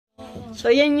So,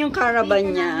 yan yung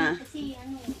caravan niya.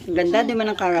 Ang ganda, di ba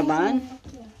ng caravan?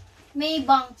 May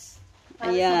bunks.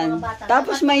 Ayan.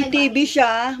 Tapos may TV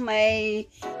siya. May...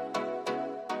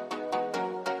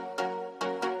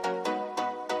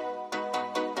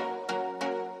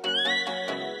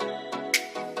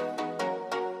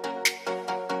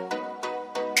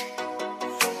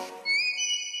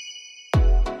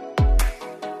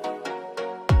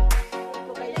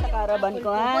 Caravan ko,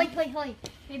 ha? Hoy, hoy, hoy.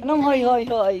 Anong hoy, hoy,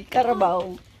 hoy? Karabaw.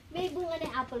 May bunga na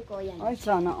yung apple ko, yan. Ay,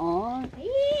 sana all.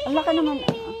 Ang laki naman.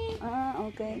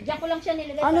 Okay. Diyan ko lang siya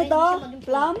nilagay. Ano to?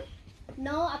 Plum?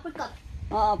 No, apricot.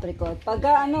 Oo, apricot.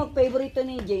 Pagka favorito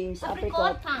ni James,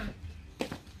 apricot.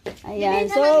 Ayan.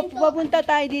 So, pupunta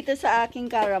tayo dito sa aking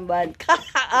caravan.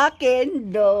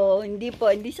 Akin, do. Hindi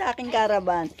po, hindi sa aking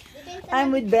caravan.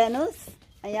 I'm with Venus.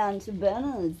 Ayan, si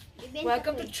Venus.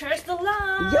 Welcome to Church the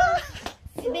Love. Yeah!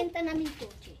 Ibenta namin ito.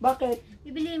 Bakit?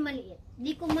 Bibili yung maliit.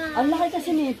 Hindi ko ma... Ang laki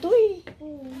kasi nito eh.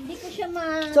 Hindi ko siya ma...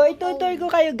 So, itutur ko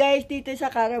kayo guys dito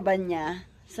sa caravan niya.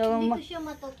 So, Hindi ko siya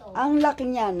matuto. ang laki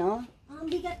niya, no?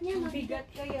 Ang bigat niya. Ang bigat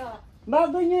kaya.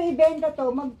 Bago nyo ibenta to,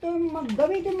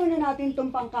 gamitin muna natin itong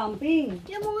pang-camping.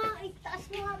 Diyan mo nga, itaas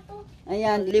mo nga to.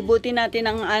 Ayan, libutin natin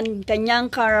ang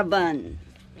kanyang caravan.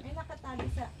 Ay, nakatali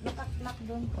sa... Nakaklak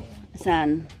doon ko.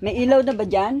 Saan? May ilaw na ba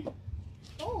dyan?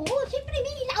 Oo, siyempre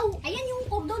may ilaw. Ayan yung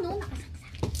cordon, no?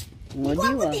 Nakasaksak. O,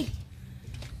 diba?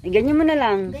 Ganyan mo na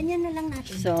lang. Ganyan na lang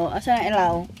natin. So, asan ang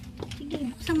ilaw? Sige,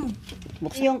 buksan mo.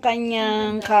 Buksan yung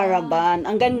kanyang caravan.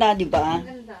 Ang ganda, di ba?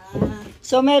 Ang ganda.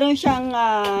 So, meron siyang,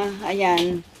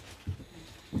 ayan,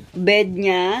 bed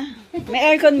niya. May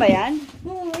aircon ba yan?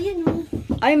 Oo, ayan o.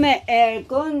 Ay, may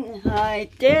aircon.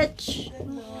 High-tech.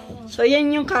 So, yan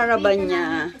yung caravan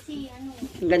niya. Kasi ano,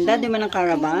 Ang ganda, di ba ng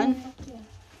caravan?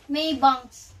 may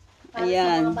bunks. Para sa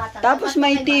Ayan. mga bata. Tapos Dapat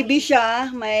may bunks. TV siya.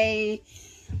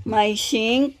 May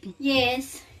sink.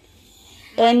 Yes.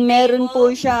 And meron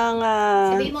po siyang,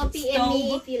 Sabi mo PM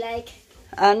me if you like.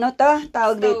 ano to?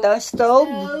 Tawag dito?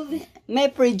 Stove. May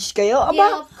fridge kayo? Aba,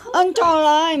 Yeah, of course. ang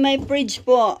talay. May fridge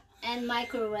po. And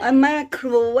microwave. Ay,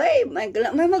 microwave. May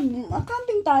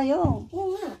mag-camping tayo.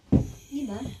 Oo nga. Di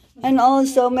ba? And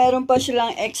also, meron pa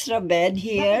silang extra bed Bakit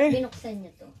here. binuksan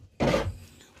niyo to?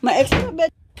 May extra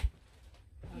bed.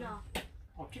 No.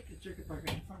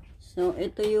 So,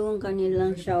 ito yung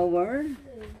kanilang shower.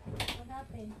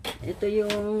 Ito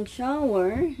yung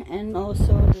shower. And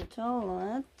also the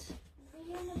toilet.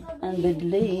 And the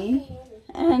lay.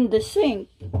 And the sink.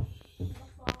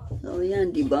 So,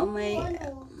 yan, di ba? May...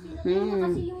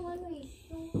 Kasi yung ano eh.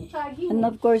 Yung charging. And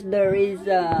of course, there is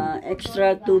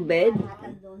extra 2 bed.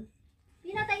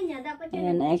 Pinatay niya. Dapat yun.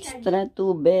 And extra 2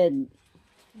 bed.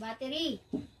 Battery.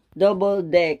 Double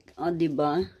deck. O, di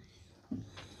ba?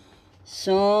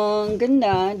 So, ang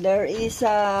ganda. There is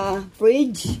a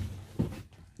fridge.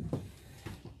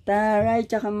 Taray,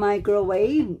 tsaka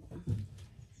microwave.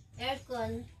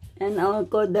 Aircon. And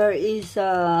also, there is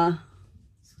a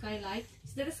Skylight.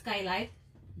 Is there a skylight?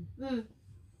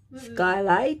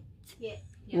 skylight. Yeah.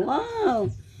 Wow!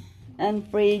 And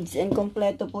fridge. And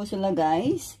kompleto po sila,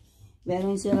 guys.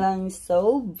 Meron silang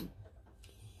stove.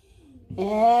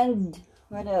 And,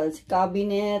 what else?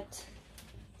 Cabinet.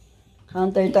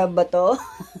 Countertop ba to?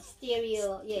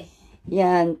 Stereo. Yeah.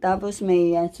 Yan. Tapos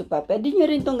may sofa. Pwede nyo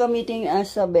rin itong gamitin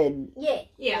as a bed. Yeah.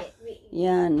 Yeah.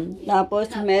 Yan.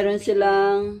 Tapos meron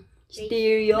silang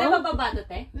stereo. Nabababa to,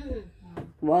 te?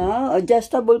 Wow.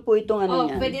 Adjustable po itong ano Oh,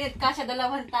 yan. pwede net kasya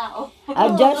dalawang tao.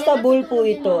 Adjustable po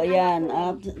ito. Ayan.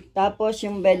 Tapos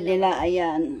yung bed nila,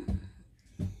 ayan.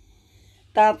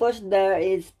 Tapos there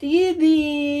is TV.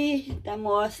 The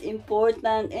most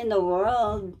important in the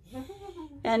world.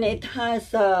 And it has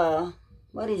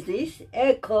what is this?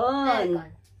 Aircon.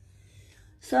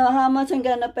 So how much I'm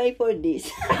gonna pay for this?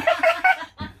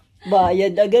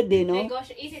 Bayad agad din, no?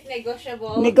 Is it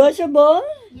negotiable? Negotiable?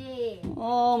 Yeah.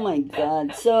 Oh my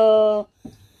God. So,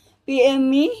 PM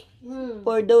me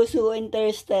for those who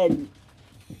interested.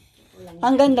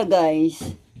 Ang ganda, guys.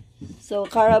 So,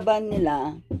 caravan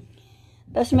nila.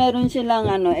 Tapos, meron silang,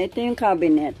 ito yung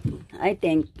cabinet. I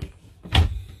think.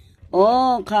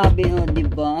 Oh, cabinet,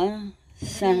 diba?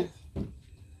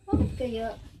 Bakit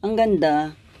kaya? Ang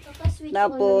ganda. Nakaswitch on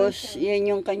Tapos, naman siya. yan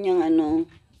yung kanyang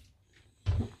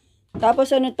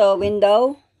Tapos, ano to?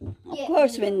 Window? Of Yeah.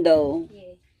 course, window.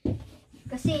 Yeah.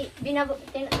 Kasi,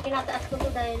 tinataas ko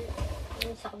to dahil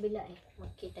yung sa kabila eh.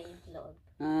 Makita yung loob.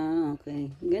 Ah,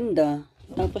 okay. Ganda.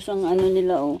 Tapos, ang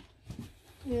nila, oh.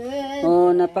 Yeah.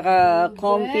 Oh,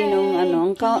 napaka-comfy nung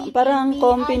parang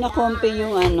comfy na comfy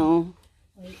yung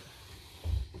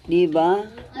Diba?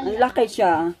 Ang laki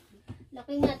siya.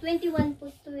 Laki nga, 21 po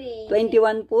ito eh.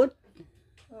 21 foot.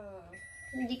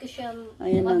 Hindi ko siya,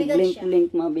 Ayan, mabigat siya.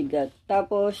 link mabigat.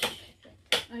 Tapos,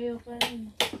 Ayoko.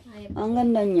 ang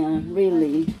ganda niya,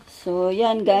 really. So,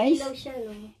 yan guys. Ilaw siya,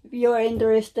 no? If you are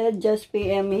interested, just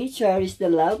PM me, Cherish the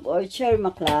Love or Cherry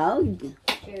McLeod.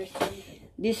 Cheers.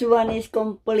 This one is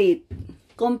completely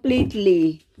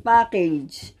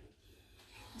packaged.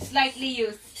 Slightly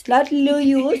used. Slightly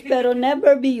used, pero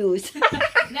never be used.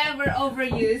 Never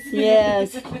overused.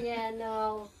 Yes. Yeah,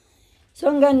 no. So,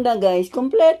 ang ganda guys.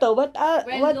 Kompleto. What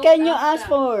looked can you after. ask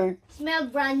for? Smell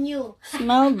brand new.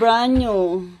 Smell brand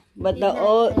new. But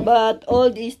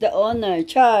old is the owner.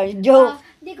 Char, joke.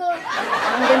 Hindi ko,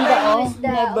 Ang ganda oh.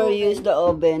 Never use the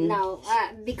oven. now,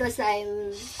 because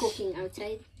I'm cooking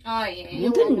outside. Oh, yeah.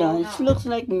 Ang ganda. It looks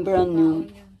like brand new.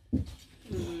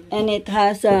 And it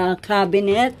has a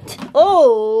cabinet.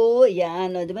 Oh,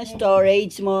 yan. O, diba?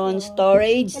 Storage. More on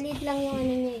storage. Palit lang yung ano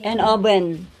niya. And oven.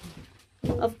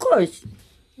 Of course.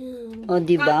 O,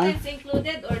 diba? Contents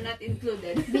included or not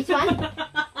included? Which one?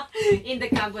 In the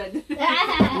cupboard.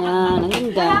 Yan. Ang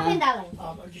ganda. Harapin daw.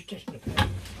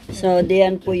 So,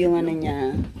 diyan po yung ano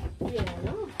niya. Yan,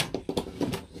 ano?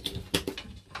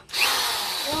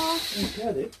 Oh,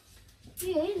 yeah, there's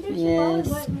Yes. a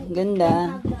power. Ganda.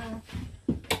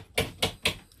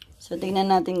 So,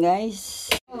 tingnan natin guys.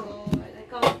 Oh,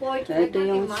 So, ito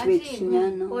yung switch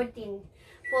niya, no?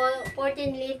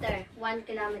 14 liter, 1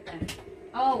 kilometer.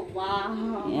 Oh, wow.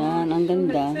 Yan. Ang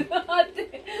ganda.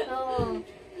 Oh.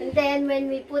 And then, when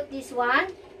we put this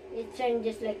one, it turns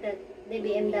just like the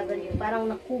BMW. Parang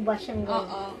nakuba siyang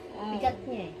gano'n. Oo. Bigat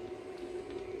niya eh.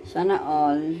 Sana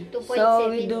all. 2.7. So,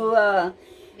 we do,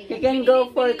 you can go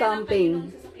for camping.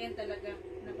 Sasakyan talaga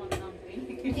na pang-camping.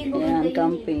 Hindi mo Yan, ganda yun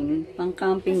camping. Pang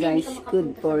camping Kasi guys. hindi ka Good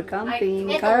makapunta for sa- camping.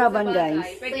 Ay, eto, Caravan Sabagay, guys.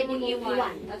 Pwede mong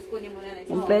iwan. Tapos kunin mo na lang.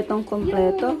 Kompletong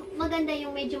kompleto. Yung maganda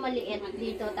yung medyo maliit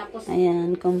dito. Tapos,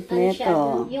 Ayan,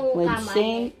 kompleto. yung With kama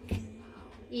sink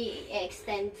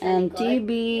i-extend sa and likod. TV.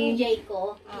 Yung Jayco.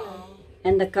 Oo.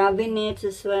 and the cabinets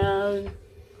as well.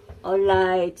 All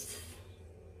lights.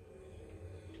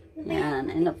 Yan.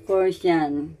 And of course,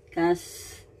 yan. Gas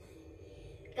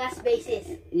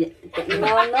basis. No.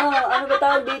 Ano ba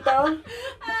tawag dito?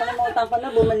 Nakalimutan ko na.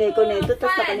 Bumalik ko nito.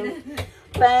 Tapos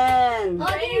fan. Oh,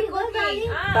 there you go,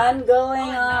 darling. Fan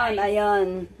going on. Ayun.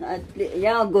 At,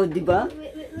 yeah, good, di ba?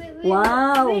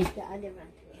 Wow. Where's the other one?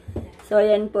 So,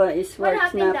 yan po. Is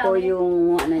works happened na po down? yung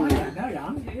ano niya.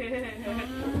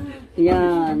 Be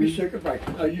Yan. circuit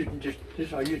breaker. I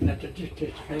using that to just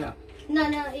test it out. No,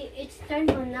 it's turned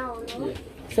on now, no?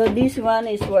 So, this one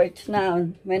is works now.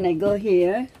 When I go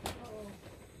here.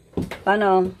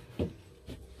 Paano?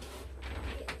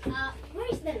 Where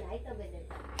is the light over there?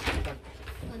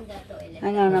 On the toilet.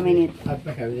 Hang on a minute. I'd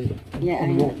back over there. Yeah,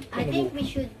 On the wall. I think we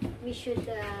should,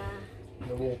 On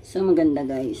the wall. So, maganda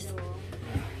guys.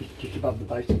 Just above the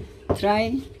basin.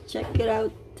 Try. Check it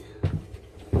out.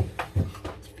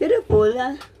 It's beautiful,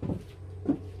 ah.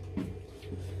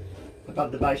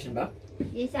 Above the basin, but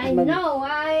yes, I know.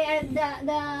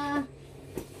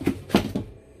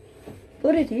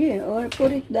 Put it here or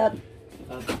put it that.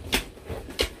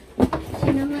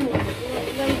 Naman eh.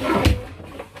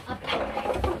 Up.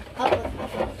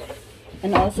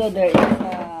 And also there is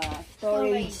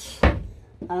storage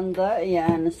under.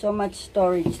 Ayan, so much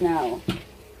storage now.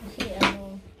 Kasi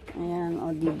ano. Ayan, o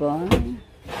diba?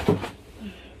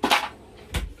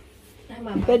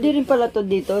 Pwede rin pala to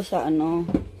dito sa ano.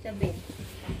 Sabit.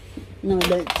 No,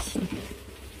 that's...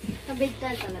 Sabit ka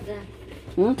talaga.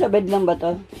 Sa bed lang ba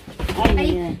to? Ay, Ay,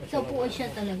 yeah. so puo siya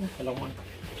talaga. a long one.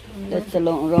 That's the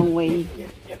wrong way.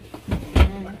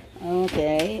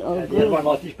 Okay, all The other good. one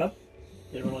like this, bub.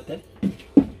 The other one like that.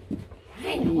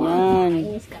 Ayan.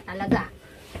 Inis ka talaga.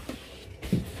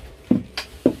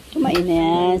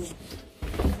 Mainis.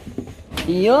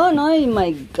 Yun, oh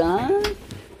my God.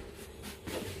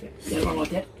 The other one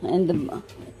like that. And the...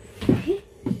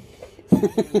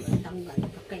 Tanggal.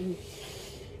 Kakainis.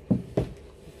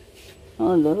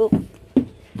 Oh, look.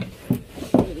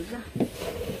 There ka.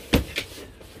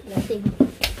 Lasing.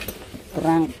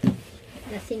 Prank.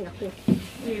 Lasing ako.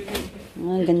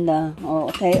 Ang ganda. Oh,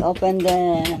 okay, open the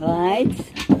lights.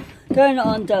 Turn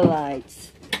on the lights.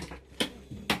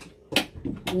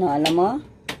 Ano, alam mo?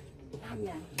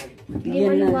 Hindi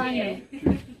Yan na. maliwanag.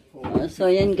 Oh, so,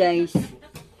 yan guys.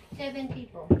 7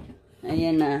 people.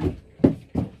 Ayan na.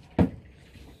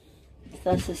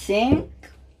 That's the sink.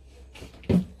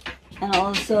 And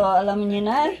also, alam niyo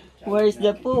na, where's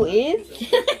the poo is?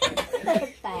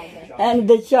 And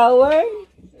the shower.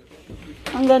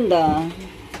 Ang ganda.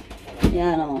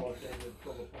 Yan o.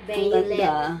 Ang Bayonet.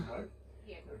 ganda.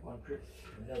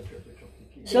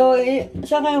 So,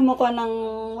 saan kayo makuha ng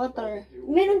water?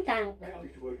 Meron tank.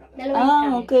 Dalawang Ah,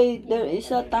 tank. okay. There is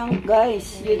a tank,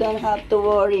 guys. You don't have to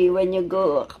worry when you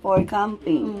go for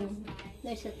camping.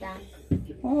 There's a tank.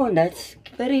 Oh, that's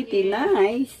pretty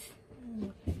nice.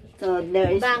 So,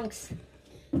 there is... Banks.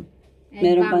 And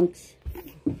Meron pang... banks.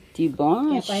 Diba?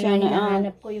 Kaya pala Siya na.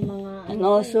 hinahanap ko yung mga... And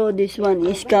also, this one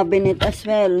is cabinet as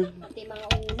well. Pati mga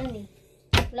unan eh.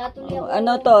 Wala tuloy ako.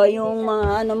 Ano to? Yung mga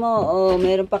ano mo,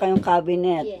 meron pa kayong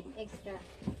cabinet. Yeah, extra.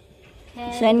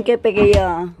 And Saan kayo pa kaya?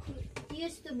 it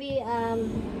used to be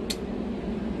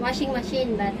washing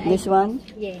machine, but This one?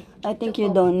 yeah. I think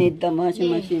you don't need the washing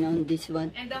machine on this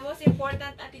one. And the most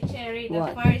important, Ate Cherry, the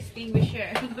What? fire extinguisher.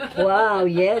 Wow,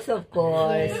 yes, of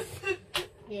course.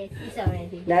 Yes, it's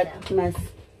already. That must...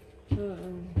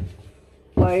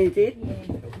 Where is it?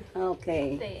 Yeah.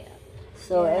 Okay. There.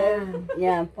 So,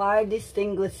 fire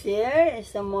extinguisher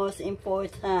is the most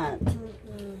important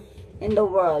in the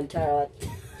world, Charot.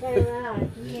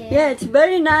 Caravan. Yeah. Yeah, it's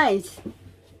very nice.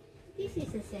 This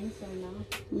is a sensor now.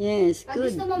 Yes, Pag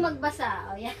good. gusto mo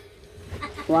magbasa, oh yeah.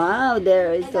 Wow,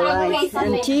 there is the rice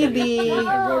and chibi.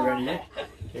 I've already left.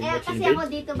 Eh, kasi ako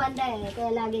dito banda eh, kaya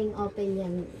laging open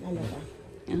yan, ano ba.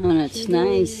 Oh, that's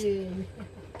nice.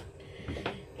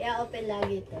 Kaya open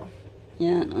lagi to.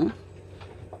 Yan, oh.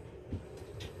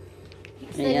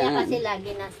 Gusto niya Ayan. kasi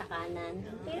lagi nasa kanan.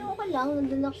 Pero okay lang,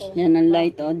 nandun ako. Yan ang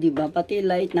light, oh, di ba? Pati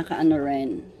light naka-ano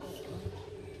rin.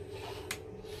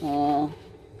 Oh.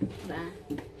 Diba?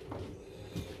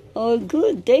 Oh,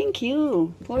 good. Thank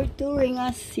you for touring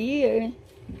us here.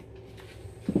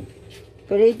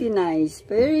 Pretty nice.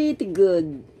 Pretty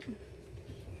good.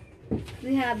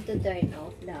 We have to turn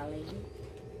off, darling.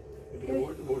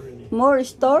 More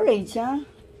storage, huh?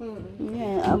 Hmm.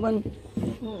 Yeah, I want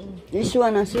this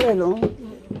one as well, oh.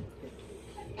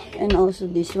 And also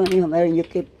this one, where you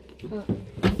keep.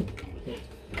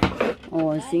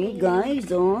 Oh, see,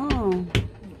 guys, oh.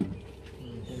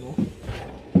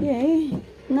 Yeah,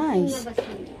 nice. Lumabas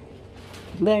niya.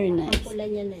 Very nice. Pula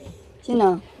niya na eh. Sino?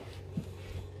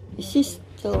 Is this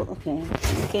so, okay.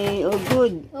 Okay, oh,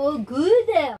 good. Oh, good!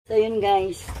 So, yun,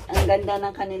 guys. Ang ganda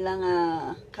ng kanilang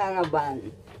caravan.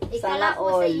 Sana Ikala ko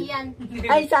sa all. iyan.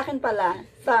 Ay, sa akin pala.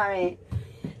 Sorry.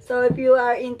 So, if you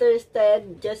are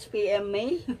interested, just PM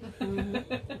me.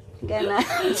 Gonna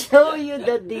show you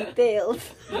the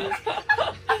details.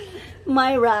 Am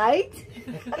I right?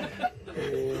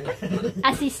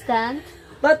 Assistant?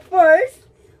 But first,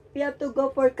 we have to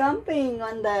go for camping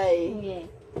one day. Yeah.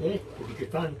 Yeah, it'd be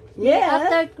good fun. Yeah.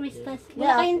 After Christmas. Wala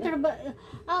Yeah. kayong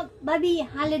Bobby,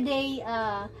 holiday,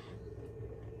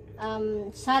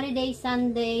 Saturday,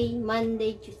 Sunday,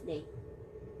 Monday, Tuesday.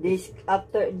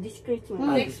 After this Christmas.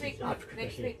 Next week. After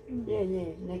Next Christmas. week.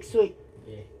 Yeah. Next week.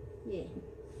 Yeah.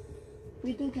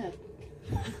 We do that.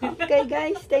 Okay,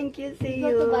 guys. Thank you. See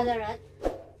Go to you. Ballarat.